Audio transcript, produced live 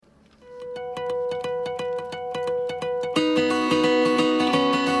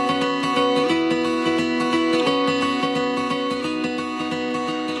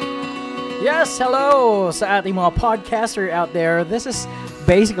hello sa ating mga podcaster out there. This is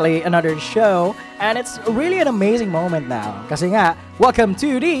basically another show and it's really an amazing moment now. Kasi nga, welcome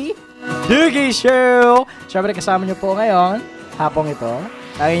to the Doggy Show! Siyempre kasama niyo po ngayon, hapong ito,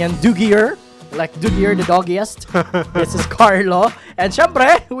 ang inyong Doggier, like Doggier the doggiest. This is Carlo. And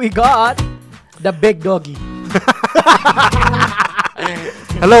siyempre, we got the big doggy.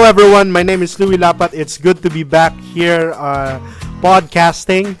 Hello everyone, my name is Louie Lapat. It's good to be back here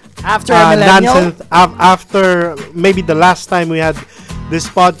podcasting. After a millennial? After maybe the last time we had this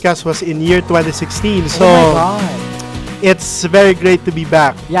podcast was in year 2016. So oh my God. It's very great to be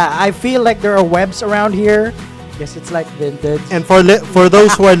back. Yeah, I feel like there are webs around here. Guess it's like vintage. And for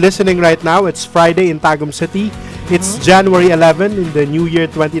those who are listening right now, it's Friday in Tagum City. It's January 11 in the new year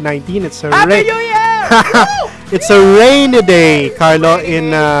 2019. It's a Happy New Year! It's a rainy day, Carlo, in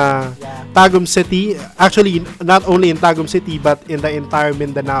Tagum City. Actually, not only in Tagum City, but in the entire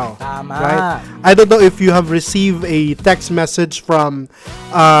Mindanao. Tama. Right? I don't know if you have received a text message from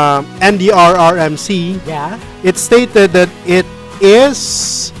NDRRMC. Yeah. It stated that it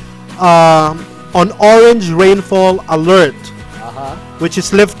is on orange rainfall alert, which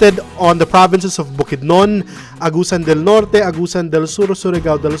is lifted on the provinces of Bukidnon, Agusan del Norte, Agusan del Sur,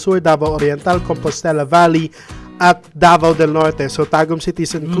 Surigao del Sur, Davao Oriental, Compostela Valley, at Davao del Norte. So Tagum City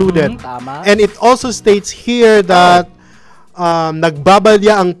is included. Tama. And it also states here that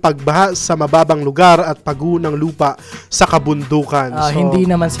nagbabalya ang pagbaha sa mababang lugar at pagguho ng lupa sa kabundukan. So, hindi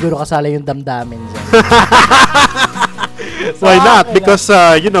naman siguro kasali yung damdamin dyan. Why not? Because,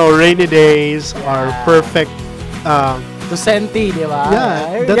 rainy days are perfect. To senti, di ba?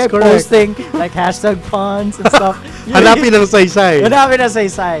 Yeah, that's correct. Posting like hashtag puns and stuff. Hanapin ng saysay. Hanapin ng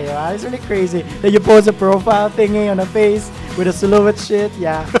saysay. Diba? It's really crazy. Then you post a profile thingy on a face with a silhouette shit.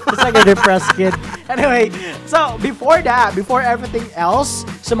 Yeah. It's like a depressed kid. Anyway, so before everything else,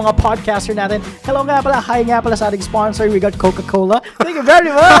 sa mga podcaster natin, hello nga pala, hi nga pala sa ating sponsor. We got Coca-Cola. Thank you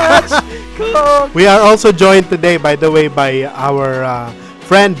very much. Coke. We are also joined today, by the way, by our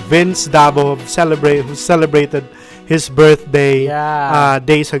friend Vince Dabo, who celebrated his birthday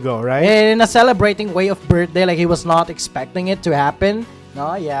days ago, right? In a celebrating way of birthday, like he was not expecting it to happen.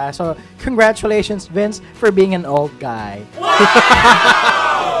 No, yeah. So congratulations, Vince, for being an old guy.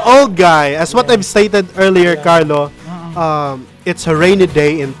 Wow! Old guy. As what I've stated earlier, Carlo, it's a rainy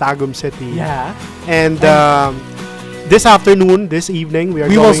day in Tagum City. Yeah. And this afternoon, this evening, we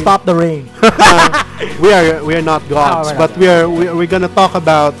will stop the rain. we are not gods, but we're gonna talk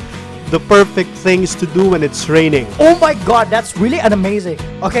about the perfect things to do when it's raining. Oh my God, that's really an amazing.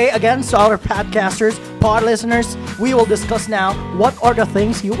 Okay, again, so our podcasters, pod listeners, we will discuss now what are the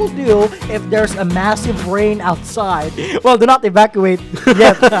things you will do if there's a massive rain outside. Well, do not evacuate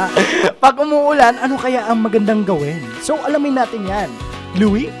yet. Pag umuulan, ano kaya ang magandang gawin? So, alamin natin yan.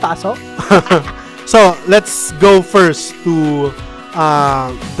 Louie, pasok. So, let's go first to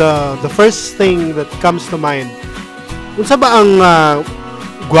the first thing that comes to mind. Unsa ba ang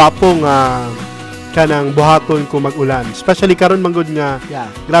gwapong kanang buhaton kung mag-ulan, especially karon manggod nga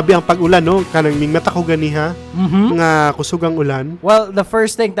grabe ang pag-ulan, no, kanang ning mata ko ganiha nga kusugang ulan. Well, the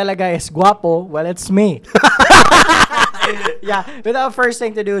first thing talaga is gwapo. Well, it's me. Yeah, without first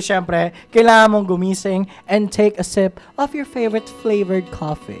thing to do, syempre kailangan mong gumising and take a sip of your favorite flavored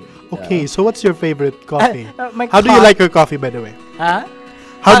coffee. Okay, so what's your favorite coffee? How do you like your coffee, by the way?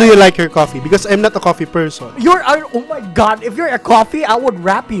 How do you like your coffee? Because I'm not a coffee person. Oh my God, if you're a coffee, I would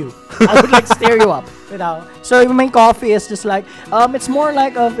rap you. I would like stare you up. You know? So my coffee is just like, it's more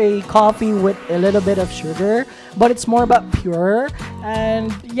like of a coffee with a little bit of sugar, but it's more about pure. And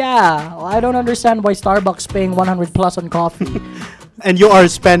yeah, I don't understand why Starbucks paying 100 plus on coffee. And you are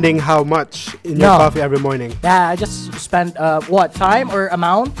spending how much in your coffee every morning? Yeah, I just spend, what, time or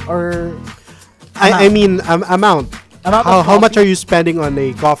amount? Or I mean, amount. How much are you spending on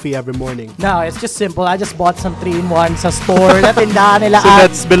a coffee every morning? No, it's just simple. I just bought some 3-in-1 sa store na tindahan nila. So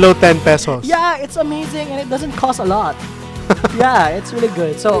that's below 10 pesos. Yeah, it's amazing and it doesn't cost a lot. Yeah, it's really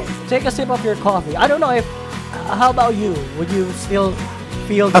good. So take a sip of your coffee. I don't know if, how about you? Would you still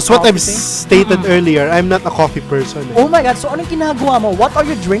feel the As what I've thing? stated earlier, I'm not a coffee person. Oh my God, so anong ginagawa mo? What are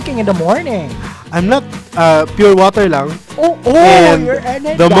you drinking in the morning? I'm not pure water lang. And you're in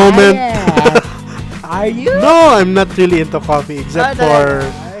a the moment Are you? No, I'm not really into coffee except for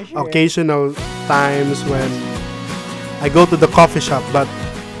occasional times when I go to the coffee shop, but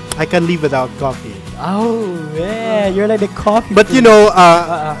I can live without coffee. Oh, yeah, you're like the coffee. But you know,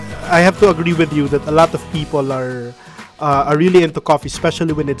 I have to agree with you that a lot of people are really into coffee,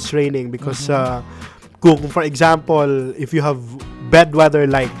 especially when it's raining, because kung for example, if you have bad weather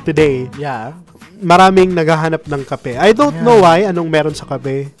like today, yeah, maraming naghahanap ng kape. I don't know why anong meron sa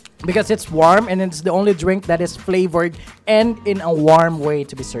kape. because it's warm and it's the only drink that is flavored and in a warm way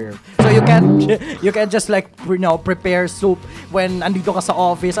to be served. So you can you can just like prepare soup when andito ka sa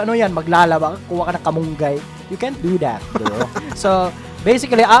office. Ano yan, maglalaba, kuha ka ng kamunggay. You can't do that, bro. So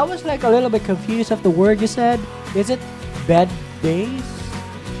basically, I was like a little bit confused of the word you said. Is it bed days?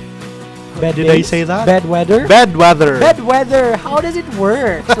 Did I say that? Bad weather? Bad weather. Bad weather. How does it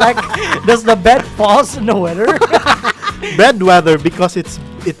work? Like, does the bed falls in the weather? Bad weather because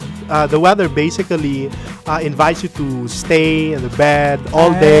the weather basically invites you to stay in the bed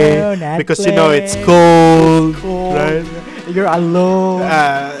all day because you know it's cold, right? You're alone.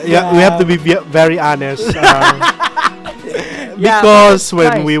 Yeah, we have to be very honest. Because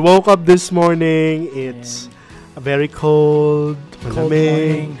when we woke up this morning, it's very cold,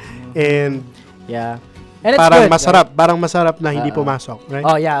 malamig, and and it's parang good, masarap, parang masarap na hindi pumasok, right?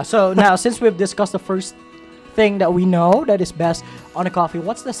 Oh yeah. So now, since we've discussed the first thing that we know that is best on a coffee,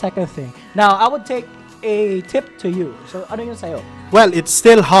 what's the second thing? Now, I would take a tip to you. So, ano yun sa'yo? Well, it's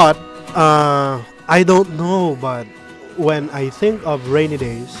still hot. I don't know, but when I think of rainy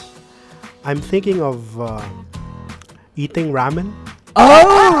days, I'm thinking of eating ramen.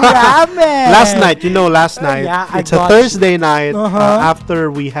 Oh, ramen! Last night. Yeah, it's a Thursday night after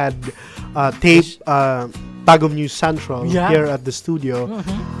we had taped Tagum News Central here at the studio.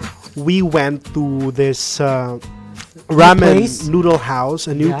 We went to this ramen noodle house,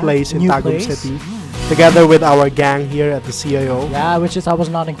 a new place in Tagum City, together with our gang here at the CIO. Yeah, which is I was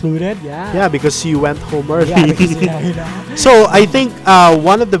not included. Yeah, because you went home early. Yeah, because, So I think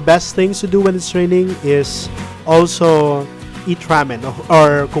one of the best things to do when it's raining is also eat ramen.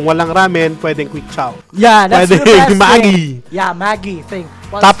 Or kung walang ramen, pwedeng quick chow. Yeah, that's the best Maggi. thing. Yeah, Maggi thing.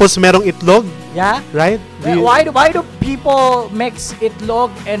 Tapos merong itlog. Yeah? Right? Why do people mix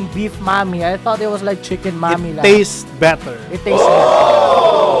itlog and beef mami? I thought it was like chicken mami. It tastes better. It tastes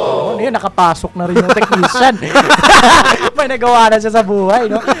better. Yun, nakapasok na rin yung technician. May nagawa na siya sa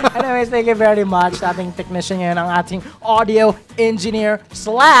buhay, no? Anyways, thank you very much sa ating technician ngayon, ang ating audio engineer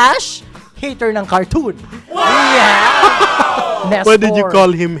 / hater ng cartoon. Yeah. Why did you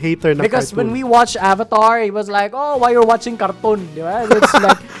call him hater ng Because cartoon? when we watch Avatar, he was like, "Oh, why you're watching cartoon?" Diba? It's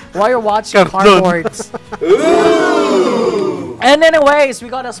like, why you're watching cardboards? And anyways, we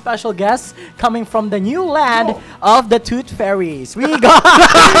got a special guest coming from the new land of the Tooth Fairies. We got...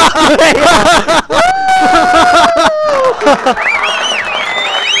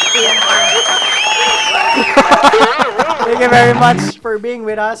 Thank you very much for being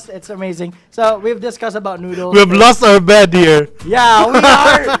with us. It's amazing. So, we've discussed about noodles. We've lost our bed here. Yeah, we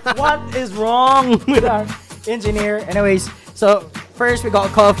are. What is wrong with our engineer? Anyways, so first we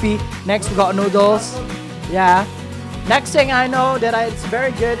got coffee. Next we got noodles. Yeah. Next thing I know that it's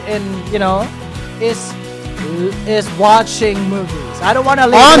very good in, is watching movies. I don't want to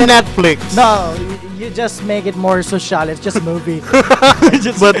leave On it. Netflix. No, you just make it more social. It's just a movie.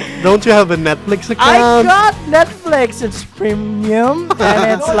 But don't you have a Netflix account? I got Netflix. It's premium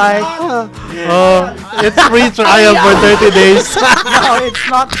and it's like it's free trial for 30 days. no, it's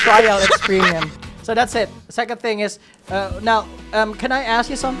not trial. It's premium. So that's it. Second thing is now. Can I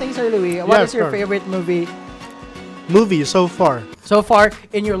ask you something, Sir Louie? What is your favorite movie? Movie so far. So far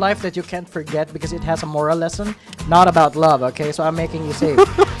in your life that you can't forget because it has a moral lesson, not about love. Okay, so I'm making you safe.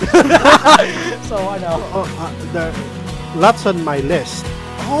 So I know. There lots on my list.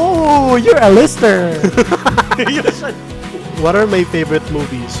 Oh, you're a lister. What are my favorite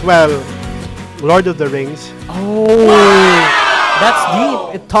movies? Well, Lord of the Rings. Oh, that's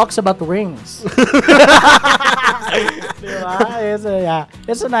deep. It talks about rings.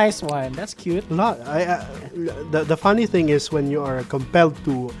 It's a nice one. That's cute. The funny thing is when you are compelled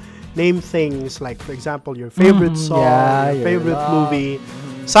to name things like, for example, your favorite song, your favorite movie,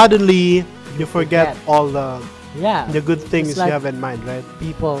 suddenly you forget all the good things you have in mind, right?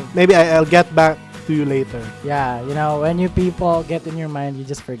 People. Maybe I'll get back to you later. Yeah, when you people get in your mind, you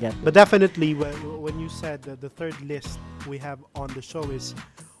just forget. But definitely, when you said that the third list we have on the show is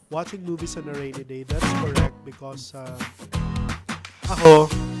watching movies on a rainy day, that's correct because ako,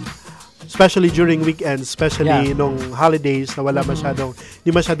 especially during weekends, especially nung holidays na wala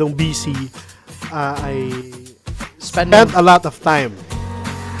hindi masyadong busy, I spent a lot of time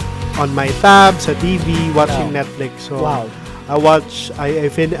on my tab sa TV watching Netflix. So I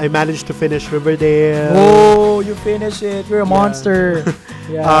managed to finish Riverdale. Oh, you finish it. You're a monster.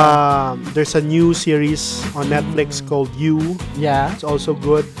 There's a new series on Netflix called You. Yeah. It's also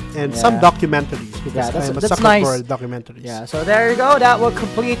good. And some documentaries because I'm a sucker nice. for documentaries. Yeah, so there you go. That will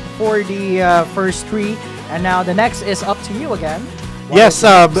complete for the first three. And now the next is up to you again. Yes,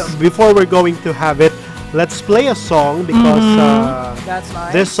 before we're going to have it, let's play a song because That's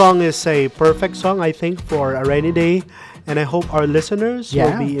nice. this song is a perfect song, I think, for a rainy day. And I hope our listeners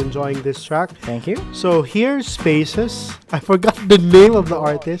will be enjoying this track. Thank you. So here's Spaces. I forgot the name of the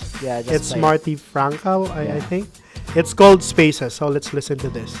artist. Yeah, just it's play it. Marty Franco, I think. It's called Spaces. So let's listen to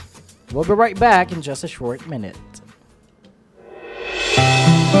this. We'll be right back in just a short minute.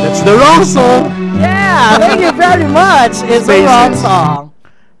 That's the wrong song. Yeah, thank you very much. It's the wrong Spaces. song.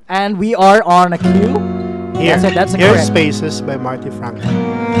 And we are on a cue. Here, That's here's correct. Spaces by Marty Franco.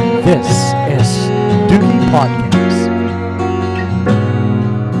 This is Doggy Podcast.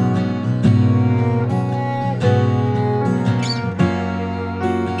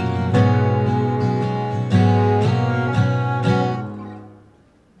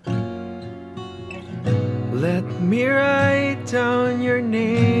 Let me write down your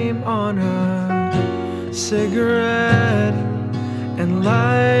name on a cigarette and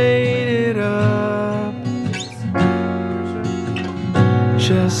light it up,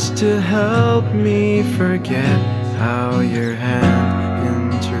 just to help me forget how your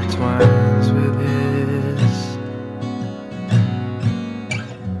hand intertwines with his.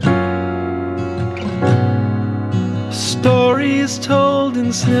 Stories told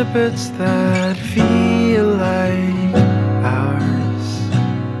in snippets that feel like ours,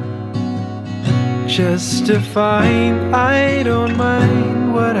 just to find I don't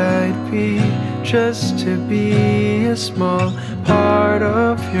mind what I'd be, just to be a small part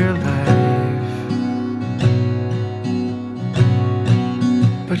of your life,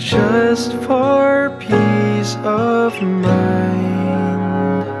 but just for peace of mind.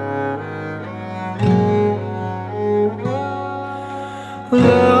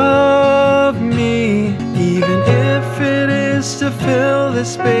 Love me, even if it is to fill the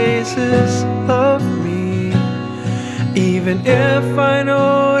spaces. Love me, even if I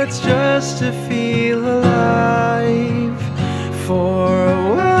know it's just to feel alive. For a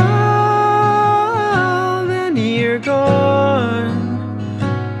while, then you're gone,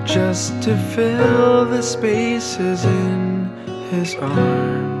 just to fill the spaces in his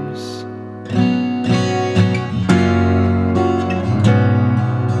arms.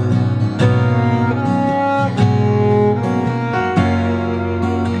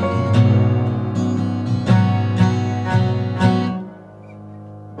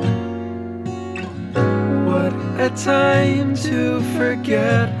 Time to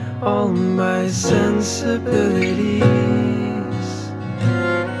forget all my sensibilities.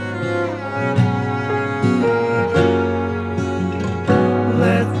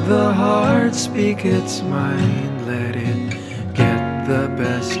 Let the heart speak its mind, let it get the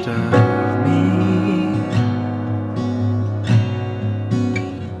best of me.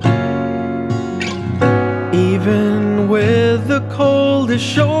 Even with the coldest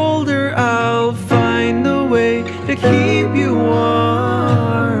shoulder, I'll find a way to keep you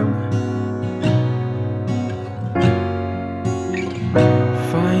warm.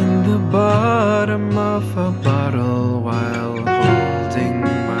 Find the bottom of a bottle while holding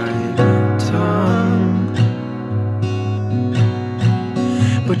my tongue,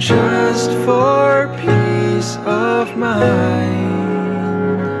 but just for peace of mind.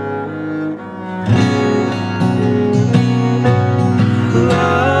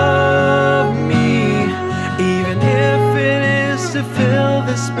 Love me, even if it is to fill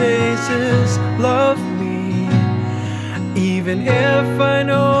the spaces. Love me, even if I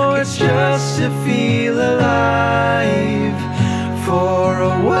know it's just to feel alive. For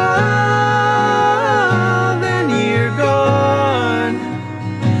a while, then you're gone,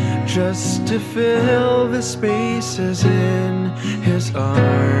 just to fill the spaces in his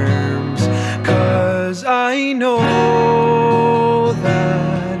arms. 'Cause I know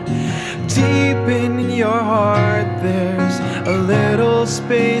that deep in your heart there's a little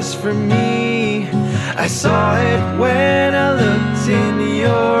space for me. I saw it when I looked in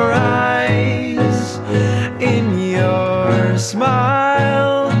your eyes, in your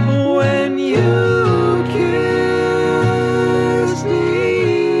smile, when you kissed me.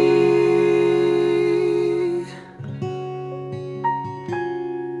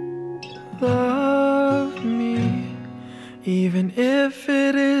 Love me, even if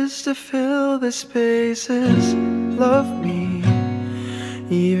it is to fill the spaces. Love me,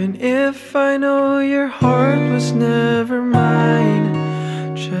 even if I know your heart was never mine.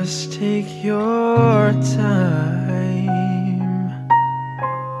 Just take your time.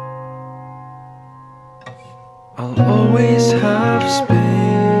 I'll always have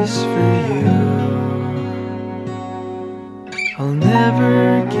space for you. I'll never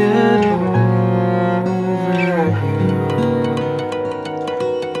get over you.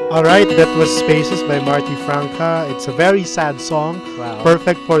 Alright, that was Spaces by Marty Franca. It's a very sad song. Wow.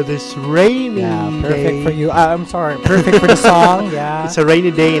 Perfect for this rainy perfect day. for you. I'm sorry, perfect for the song. Yeah. It's a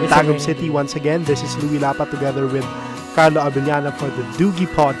rainy day in It's a Tagum rainy City day. once again. This is Louie Lapa together with Carlo Abellana for the Doggy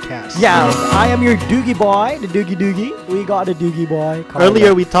podcast. Yeah, I am your Doogie boy, the Doogie. We got the Doogie boy. Carlo.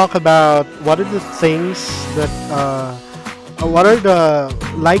 Earlier we talked about what are the things that what are the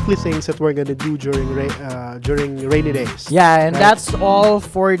likely things that we're gonna do during rainy days. Yeah, and right? that's all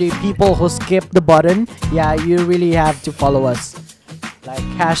for the people who skip the button. Yeah, you really have to follow us. Like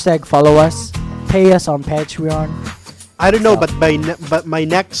hashtag follow us, pay us on Patreon. I don't know, So- but my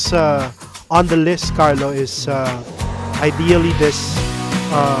next on the list, Carlo, is ideally this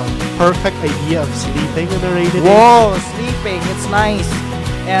perfect idea of sleeping on a rainy day. Whoa, sleeping, it's nice.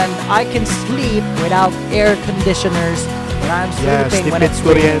 And I can sleep without air conditioners when I'm Yeah, sleeping when stipid it's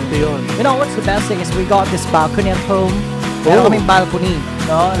raining. kuryente yun. You know what's the best thing is we got this balcony at home. Meron Oh. kaming balcony,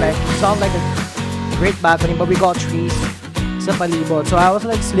 no? Like, it's not like a great balcony, but we got trees sa palibot. So I was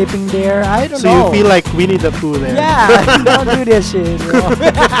like sleeping there. I don't So know. you feel like Winnie the Pooh there. Yeah, don't do this shit. Bro.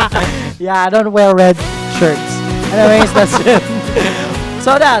 Yeah, I don't wear red shirts. Anyways, that's it.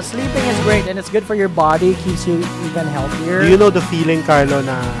 So that sleeping is great and it's good for your body, keeps you even healthier. Do you know the feeling, Carlo,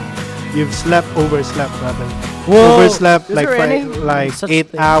 na you've overslept rather. Whoa, Overslept is like there any like such 8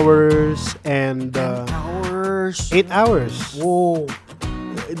 thing? hours and 10 hours. 8 hours. Whoa.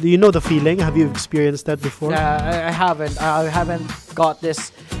 Do you know the feeling? Have you experienced that before? I haven't. I haven't got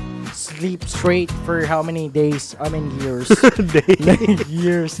this sleep straight for how many days? I mean years.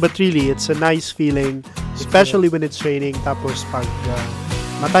 Years. But really, it's a nice feeling, especially when it's raining. Tapos pag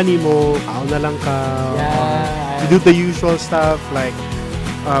matani mo, kaon na lang ka. Yeah. You do the usual stuff like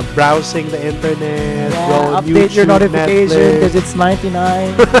browsing the internet, go on Update your YouTube, notification because Netflix. it's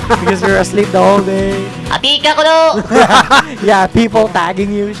 99 because you're asleep the whole day. Atika ko no! Yeah, people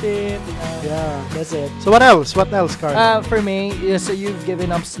tagging you shit. Yeah. That's it. So what else? What else, Carlo? For me, so you've given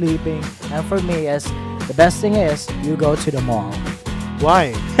up sleeping, and for me, is the best thing is you go to the mall.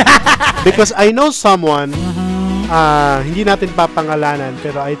 Why? Because I know someone, Mm-hmm. hindi natin papangalanan,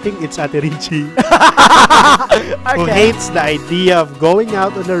 pero I think it's Ate Richie, who Okay. hates the idea of going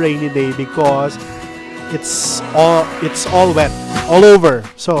out on a rainy day because it's all wet all over.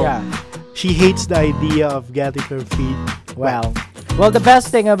 So Yeah. she hates the idea of getting her feet wet. Well, the best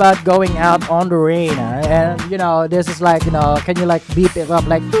thing about going out on the rain, and this is like, can you like beep it up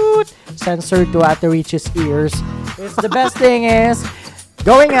like toot, censored to Ate Rich's ears? It's the best thing is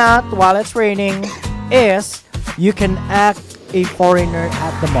going out while it's raining is you can act a foreigner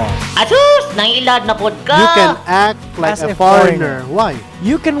at the mall. Asus! Nangilad na pod ka! You can act like As a a foreigner. Why?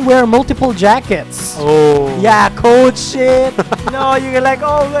 You can wear multiple jackets. Oh. Yeah, cold shit. You can like,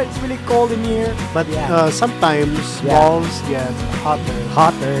 oh, it's really cold in here. But Yeah. sometimes Yeah. malls get hotter.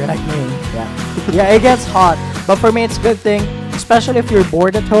 Hotter, like me. Yeah. Yeah, it gets hot. But for me, it's a good thing. Especially if you're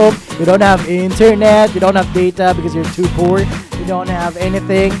bored at home, you don't have internet, you don't have data because you're too poor, you don't have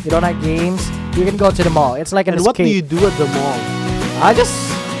anything, you don't have games, you can go to the mall. It's like an And what do you escape. do at the mall? I just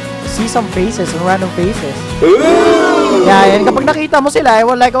see some faces, some random faces. Yeah, and kapag nakita mo sila, I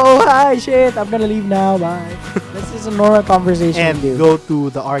was like, oh, hi, shit, I'm gonna leave now, bye. This is a normal conversation And with you. go to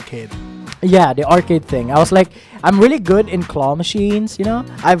the arcade. Yeah, the arcade thing. I was like, I'm really good in claw machines,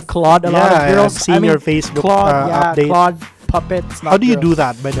 I've clawed a lot of Yeah, girls. I've seen your Facebook update. Clawed puppets. How do you do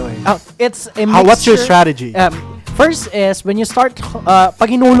that, by the way? It's a What's your mixture. strategy? First is, when you start, pag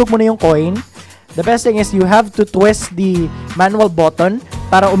hinulog mo na yung coin, the best thing is you have to twist the manual button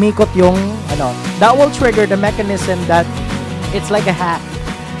para umikot yung, that will trigger the mechanism that it's like a hack.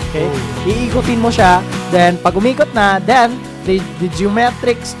 Okay? Iikutin mo siya, then pag umikot na, then the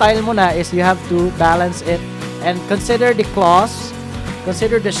geometric style mo na is you have to balance it and consider the claws,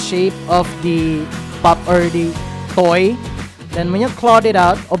 consider the shape of the pop or the toy. Then when you clawed it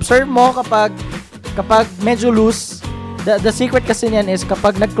out, observe mo kapag medyo loose, the secret kasi niyan is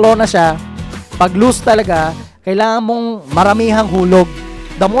kapag nag-claw na siya, pag loose talaga, kailangan mong maramihang hulog.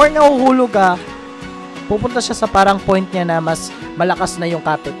 The more na uhulog ka, pupunta siya sa parang point niya na mas malakas na yung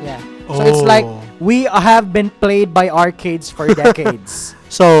kapit niya. So it's like, we have been played by arcades for decades.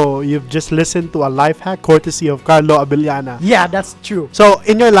 So, you've just listened to a life hack courtesy of Carlo Abellana. Yeah, that's true. So,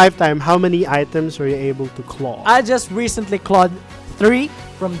 in your lifetime, how many items were you able to claw? I just recently clawed 3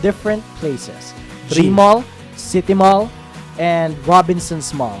 from different places. 3. G-Mall, City Mall, and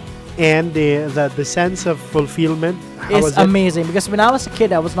Robinson's Mall. And the sense of fulfillment, how was It's it? amazing because when I was a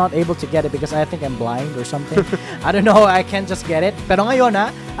kid, I was not able to get it because I think I'm blind or something. I don't know, I can't just get it. Pero ngayon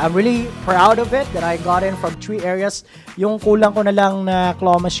I'm really proud of it that I got in from 3 areas. Yung kulang ko na lang na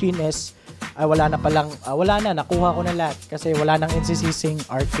claw machine is Ay, wala na, nakuha ko na lahat. Kasi wala nang NCCCing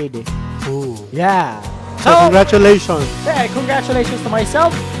arcade eh. Ooh. Yeah. So, congratulations. Yeah, congratulations to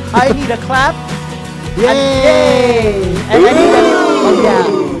myself. I need a clap. Yay! And I need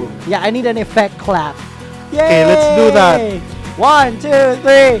I need an effect clap. Yay! Okay, let's do that. 1, 2,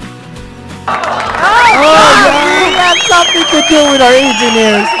 3. We have something to do with our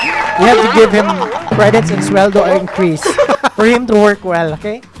engineers. We have to give him credits and sweldo increase for him to work well,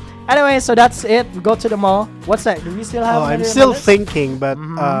 okay? Anyway, so that's it. We go to the mall. What's that? Do we still have I'm another still list? thinking, but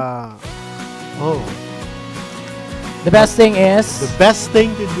The best thing is the best thing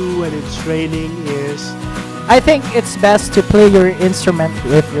to do when it's raining is I think it's best to play your instrument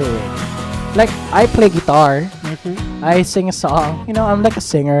if you're rain. Like, I play guitar. I sing a song. You know, I'm like a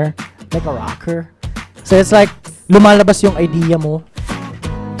singer, like a rocker. So it's like, lumalabas yung idea mo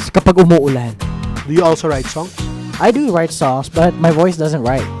kapag umuulan. do you also write songs? I do write songs, but my voice doesn't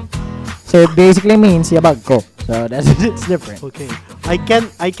write. So it basically means yabag ko. So that's it's different. Okay. I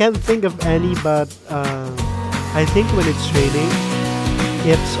can't think of any, but I think when it's raining,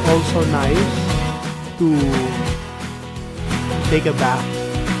 it's also nice to take a bath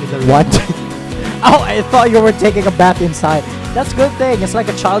in the rain. What? Oh, I thought you were taking a bath inside. That's a good thing. It's like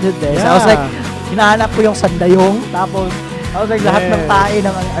a childhood day. So I was like, hinahanap ko yung sandayong. Tapos, I was like, lahat ng tae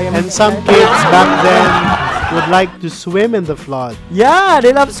ng... And some kids back then would like to swim in the flood. Yeah,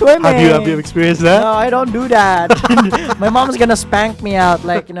 they love swimming. Have you experienced that? No, I don't do that. My mom's gonna spank me out.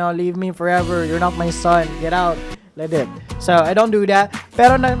 Like, you know, leave me forever. You're not my son. Get out. Let it. So, I don't do that.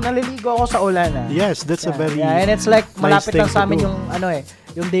 Pero naliligo ako sa ulan. Yes, that's a very and it's like, nice malapit lang thing sa to amin do.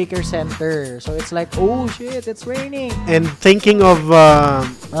 yung daycare center. So, it's like, oh shit, it's raining. And thinking of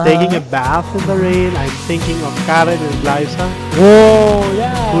taking a bath in the rain, I'm thinking of Karen and Liza, Oh,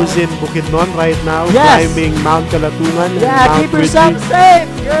 yeah. who's in Bukidnon right now, Yes. climbing Mount Kalatungan and Yeah, Mount keep yourself Ridley.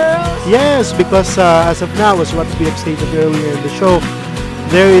 safe, girls. Yes, because as of now, as what we have stated earlier in the show,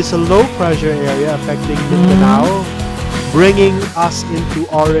 there is a low pressure area affecting Mindanao, bringing us into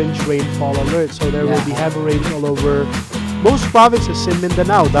orange rainfall alert. So there will be heavy rains all over most provinces in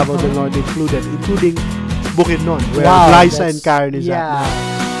Mindanao, Davao del Norte included, including Bukidnon, where Liza and Karen is at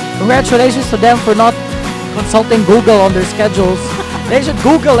now. Congratulations to them for not consulting Google on their schedules. They should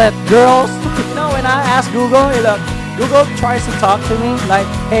Google it, girls. You know, when I ask Google, Google tries to talk to me like,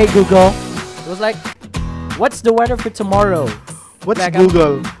 hey Google. It was like, what's the weather for tomorrow? What's Like,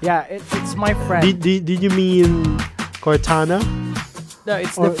 Google? It's my friend. Did you mean Cortana? No,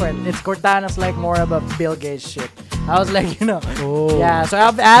 it's different. It's Cortana's like more of a Bill Gates shit. I was like, you know. Oh. Yeah, so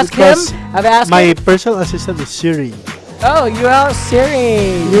I've asked Because him. I've asked my him. personal assistant is Siri. Oh, you are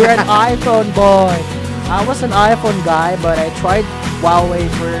Siri. You're an iPhone boy. I was an iPhone guy, but I tried Huawei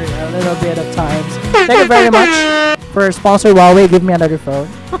for a little bit of times. Thank you very much for sponsor Huawei. Give me another phone.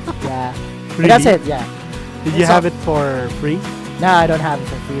 Yeah. But that's it. Yeah. Did you have it for free? No, I don't have it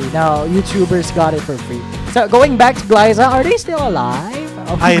for free. No, YouTubers got it for free. So going back to Liza, are they still alive?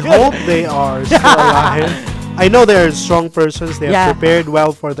 Oh, I hope they are still alive. I know they're strong persons. They have prepared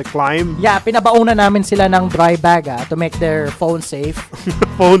well for the climb. Yeah, pinabauna namin sila ng dry bag to make their phone safe.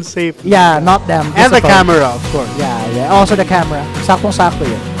 Phone safe. Yeah, not them. And just the phone. camera, of course. Yeah. Also the camera. Saktong-sakto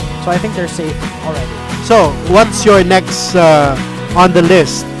yun. So I think they're safe already. So, what's your next on the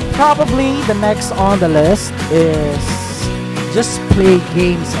list? Probably the next on the list is just play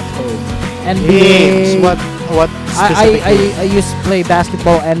games at home. NBA. Games. What specific games? I used to play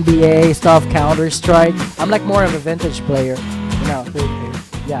basketball, NBA stuff, Counter-Strike. I'm like more of a vintage player, you know. Okay.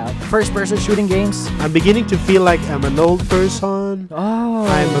 Yeah, first-person shooting games. I'm beginning to feel like I'm an old person. Oh.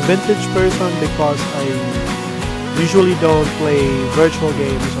 I'm a vintage person because I usually don't play virtual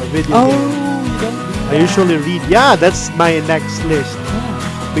games or video games. you don't do I that. usually read. Yeah, that's my next list.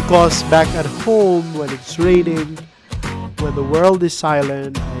 Yeah. Because back at home, when it's raining, when the world is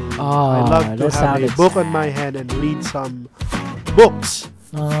silent, I love to that have a sounded book on my hand and read some books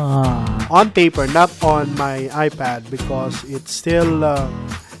on paper, not on my iPad, because it's still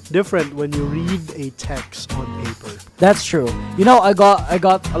different when you read a text on paper. That's true. You know, I got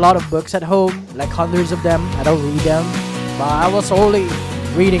a lot of books at home, like hundreds of them. I don't read them, but I was only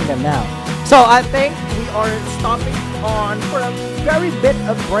reading them now. So I think we are stopping on for a very bit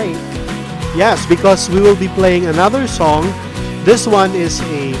of break. Yes, because we will be playing another song. This one is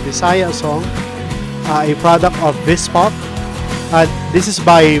a Visaya song, a product of Vispop. This is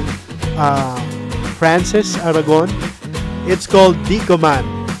by Francis Aragon. It's called Dico Man.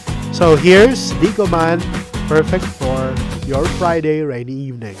 So here's Dico Man, perfect for your Friday rainy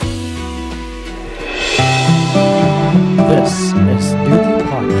evening. This is Doggy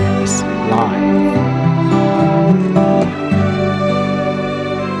Podcast Live.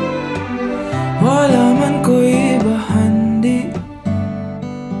 Wala man ko'y bahandi,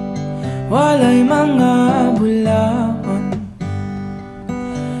 walay mga bulawan,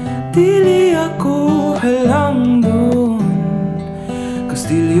 dili ako halang doon,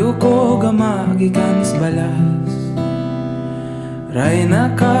 kastilyo ko gamagikan sa balas, ray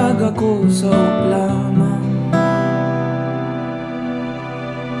nakagako sa lamang.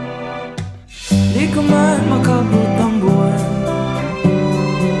 Di ko man makabot ang buwan,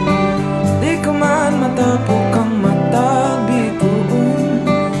 di ko man matapok ang matag bituon,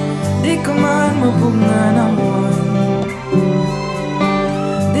 di ko man mapungan ang buwan,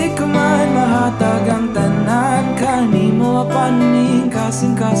 di ko man mahatag ang tanan, kanimo apaning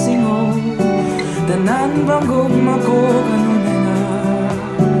kasing-kasing o tanan bang gugma ko kanunay nga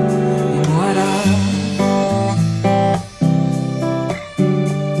imuhara.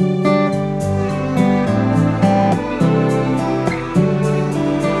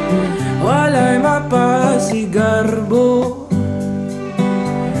 Walay mapasigarbo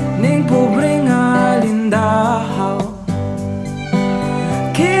ning pobreng alindahaw,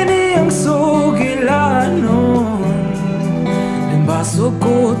 kini ang sugilanon, limbaso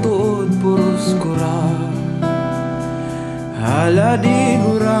ko tuod puros kura, hala di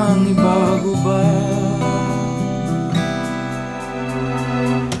gurang ibaguba.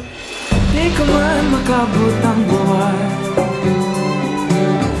 Di ko man makabot ang buwan,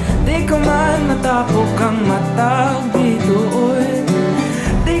 di ko man matapok ang matag bituon,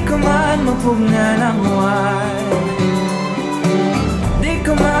 di ko man mapugnan ang huwan, di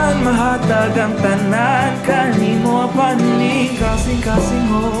ko man mahatag ang tanan, kanimo apaning kasing-kasing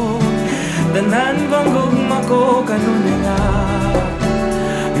mo, tanan bang gugma ko kanunay nga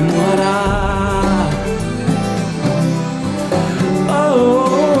imuhara. Oh,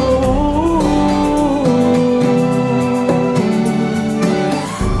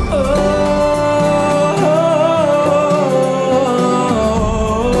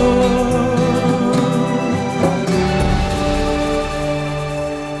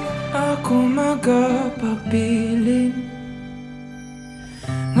 ako magapabilin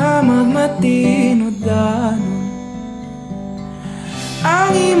nga magmatinod danon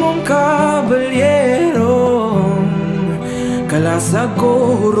ang imong kabalyero, kalasag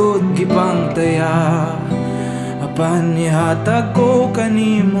ko hurot gipang taya, apan ihatag ko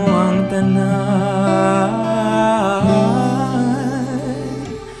kanimo ang tanan.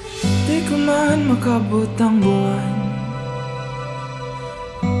 Di ko man makabot ang buwan,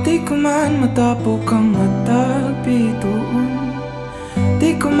 di ko man matapok ang matag bituon,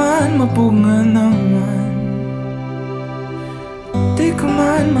 di ko man mapungan ang man, di ko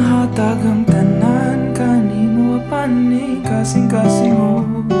man mahatag ang tanan, kanimo apaning kasing-kasing mo,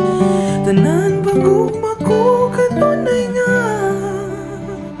 tanan bagugma ko kanunay nga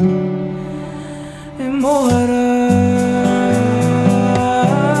imuhara.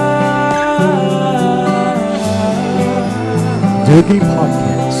 Doggy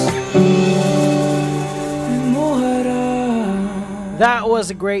Podcast. That was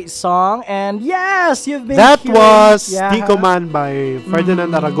a great song, and yes, you've been. That hearing, was Di Ko Man by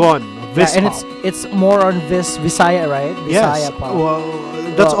Ferdinand Aragon. Yeah, and it's more on Visaya, right? Visaya Yes. pop. Well,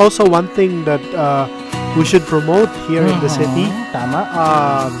 that's also one thing that we should promote here in the city. Tama.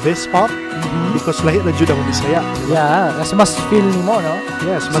 Vis pop, because lahi na jud ang Bisaya. Yeah, kasi mas feel ni mo, no?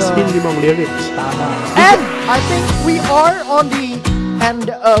 Yes, mas So- feel ni mong lyrics. Tama. And I think we are on the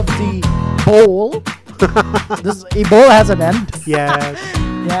end of the bowl. A bowl has an end. Yes.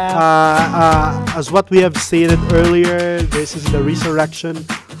 Yeah. As what we have stated earlier, this is the resurrection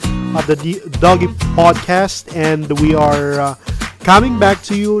of the Doggy Podcast, and we are coming back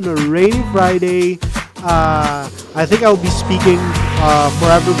to you on a rainy Friday. I think I'll be speaking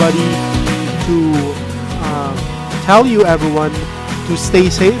for everybody to tell you, everyone, to stay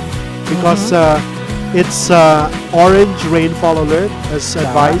safe, because it's orange rainfall alert as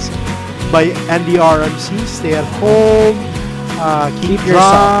advised by NDRMC. Stay at home, keep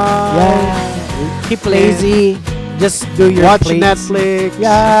dry, keep lazy. Just do your watch plates. Netflix.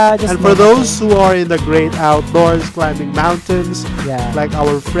 Yeah, just and for those who are in the great outdoors, climbing mountains, like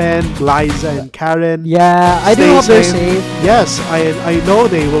our friend Liza and Karen. Yeah, I do stay hope they're safe. Yes, I know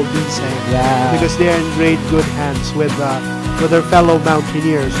they will be safe. Yeah. Because they are in great good hands with their fellow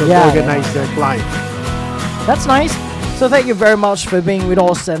mountaineers who organize their climb. That's nice. So thank you very much for being with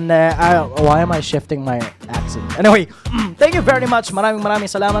us, and why am I shifting my accent? Anyway, thank you very much. Maraming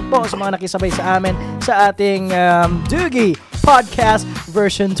salamat po sa mga nakisabay sa amin sa ating Doggy Podcast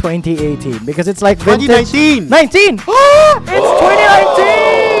version 2018, because it's like vintage. 2019! 19! It's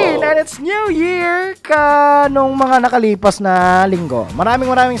 2019! And it's New Year nung mga nakalipas na linggo.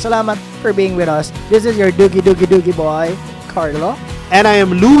 Maraming salamat for being with us. This is your Doogie boy, Carlo. And I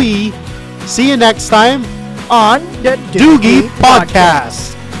am Louie. See you next time On the Doogie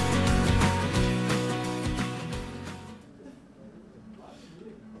Podcast.